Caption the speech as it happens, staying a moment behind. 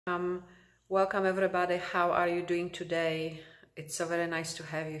Welcome everybody. How are you doing today? It's so very nice to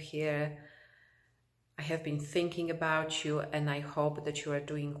have you here. I have been thinking about you and I hope that you are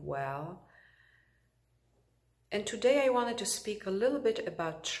doing well. And today I wanted to speak a little bit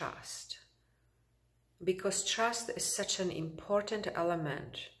about trust, because trust is such an important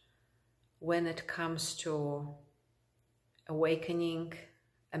element when it comes to awakening,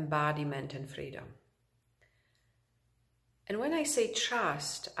 embodiment, and freedom. And when I say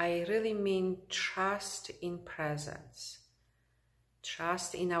trust, I really mean trust in presence,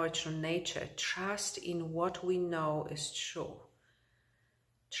 trust in our true nature, trust in what we know is true,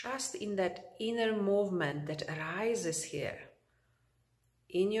 trust in that inner movement that arises here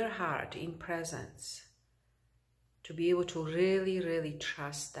in your heart, in presence, to be able to really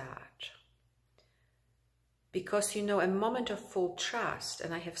trust that. Because, you know, a moment of full trust,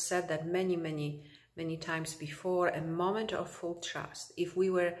 and I have said that many times before, a moment of full trust, if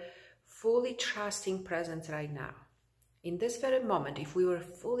we were fully trusting presence right now, in this very moment, if we were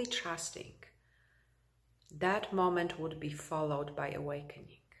fully trusting, that moment would be followed by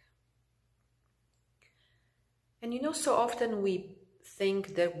awakening. And you know, so often we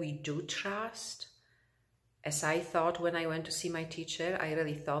think that we do trust, as I thought when I went to see my teacher. I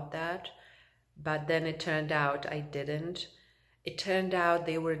really thought that, but then it turned out I didn't. It turned out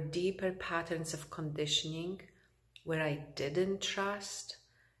they were deeper patterns of conditioning where I didn't trust,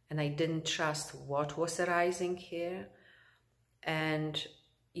 and I didn't trust what was arising here. And,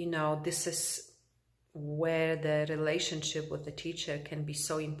 you know, this is where the relationship with the teacher can be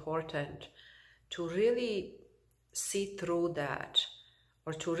so important, to really see through that,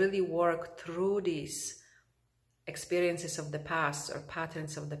 or to really work through these experiences of the past or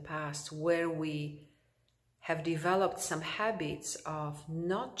patterns of the past where we have developed some habits of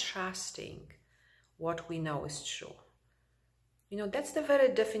not trusting what we know is true. You know, that's the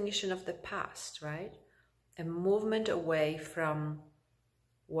very definition of the past, right? A movement away from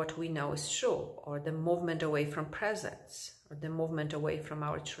what we know is true, or the movement away from presence, or the movement away from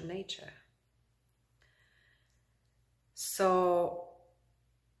our true nature. So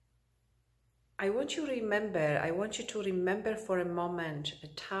I want you to remember for a moment a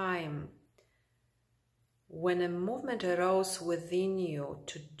time when a movement arose within you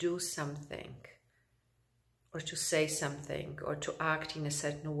to do something, or to say something, or to act in a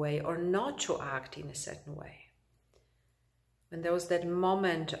certain way, or not to act in a certain way. When there was that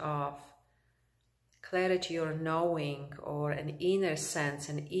moment of clarity or knowing, or an inner sense,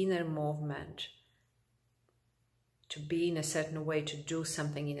 an inner movement to be in a certain way, to do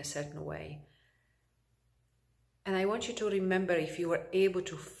something in a certain way. And I want you to remember if you were able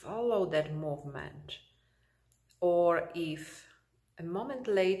to follow that movement, or if a moment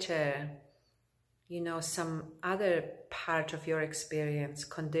later, you know, some other part of your experience,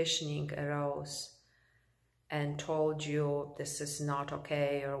 conditioning, arose and told you this is not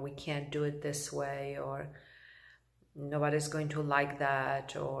okay, or we can't do it this way, or nobody's going to like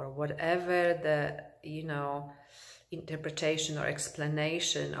that, or whatever the, you know, interpretation or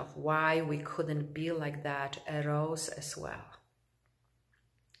explanation of why we couldn't be like that arose as well.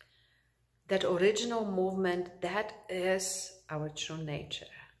 That original movement, that is our true nature.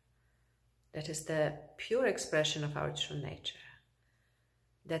 That is the pure expression of our true nature.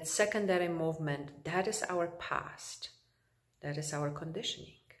 That secondary movement, that is our past. That is our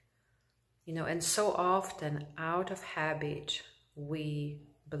conditioning. You know, and so often out of habit, we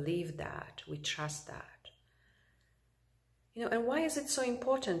believe that, we trust that. You know, and why is it so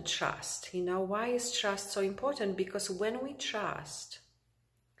important, trust? You know, why is trust so important? Because when we trust,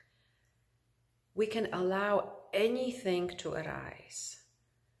 we can allow anything to arise.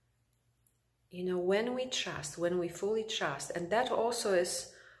 You know, when we trust, when we fully trust, and that also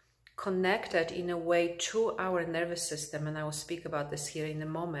is connected in a way to our nervous system, and I will speak about this here in a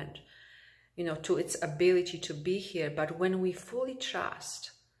moment, you know, to its ability to be here. But when we fully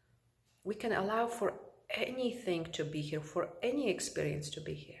trust, we can allow for anything to be here, for any experience to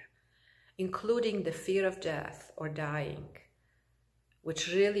be here, including the fear of death or dying,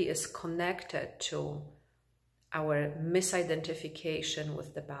 which really is connected to our misidentification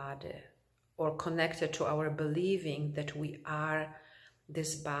with the body, or connected to our believing that we are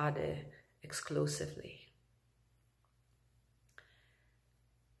this body exclusively.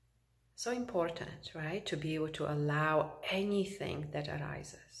 So important, right? To be able to allow anything that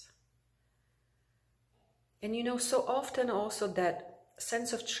arises. And you know, so often also that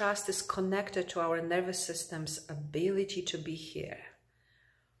sense of trust is connected to our nervous system's ability to be here.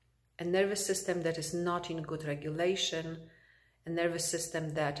 A nervous system that is not in good regulation, a nervous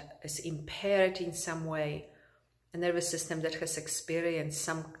system that is impaired in some way, a nervous system that has experienced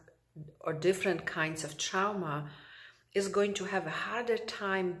some or different kinds of trauma is going to have a harder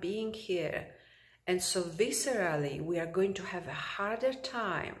time being here. And so viscerally, we are going to have a harder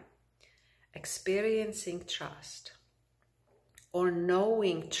time experiencing trust or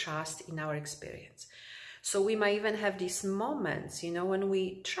knowing trust in our experience. So we might even have these moments, you know, when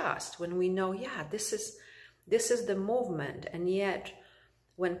we trust, when we know, yeah, this is the movement, and yet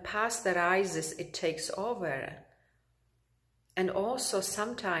when past arises, it takes over. And also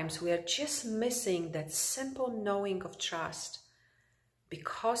sometimes we are just missing that simple knowing of trust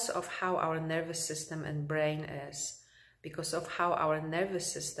because of how our nervous system and brain is, because of how our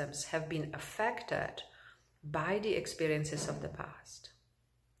nervous systems have been affected by the experiences of the past.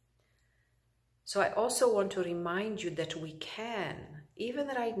 So I also want to remind you that we can, even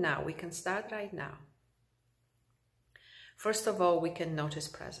right now, we can start right now. First of all, we can notice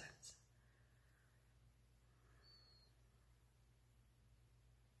presence.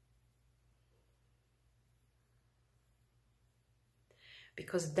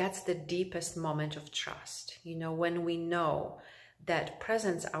 Because that's the deepest moment of trust. You know, when we know that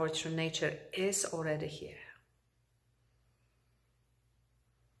presence, our true nature, is already here.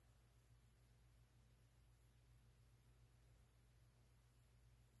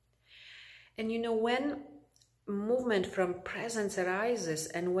 And you know, when movement from presence arises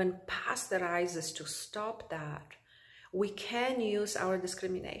and when past arises, to stop that, we can use our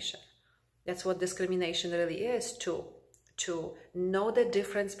discrimination. That's what discrimination really is, to know the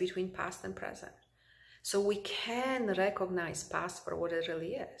difference between past and present. So we can recognize past for what it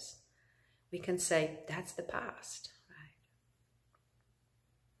really is. We can say, that's the past, right?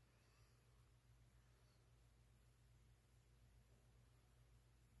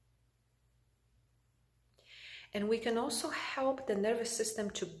 And we can also help the nervous system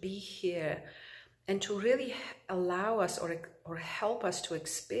to be here and to really allow us or help us to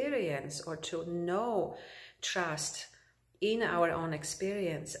experience or to know trust in our own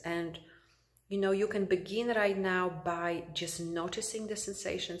experience. And you know, you can begin right now by just noticing the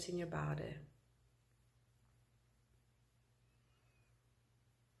sensations in your body.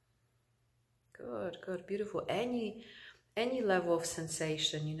 Good, good, beautiful. Any level of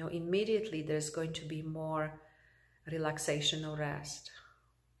sensation, you know, immediately there's going to be more relaxation or rest.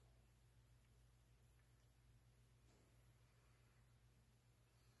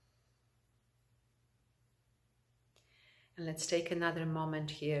 And let's take another moment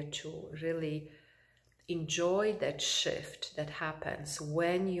here to really enjoy that shift that happens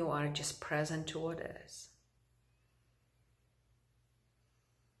when you are just present to what is.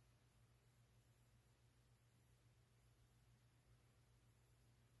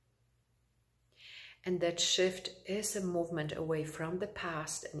 And that shift is a movement away from the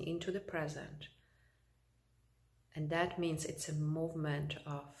past and into the present. And that means it's a movement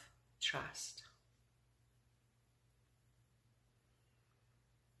of trust.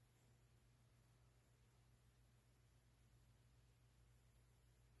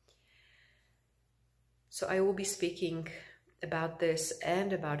 So I will be speaking about this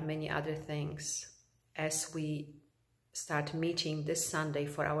and about many other things as we start meeting this Sunday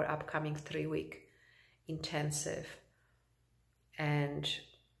for our upcoming 3-week intensive. And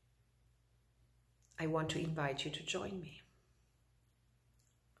I want to invite you to join me.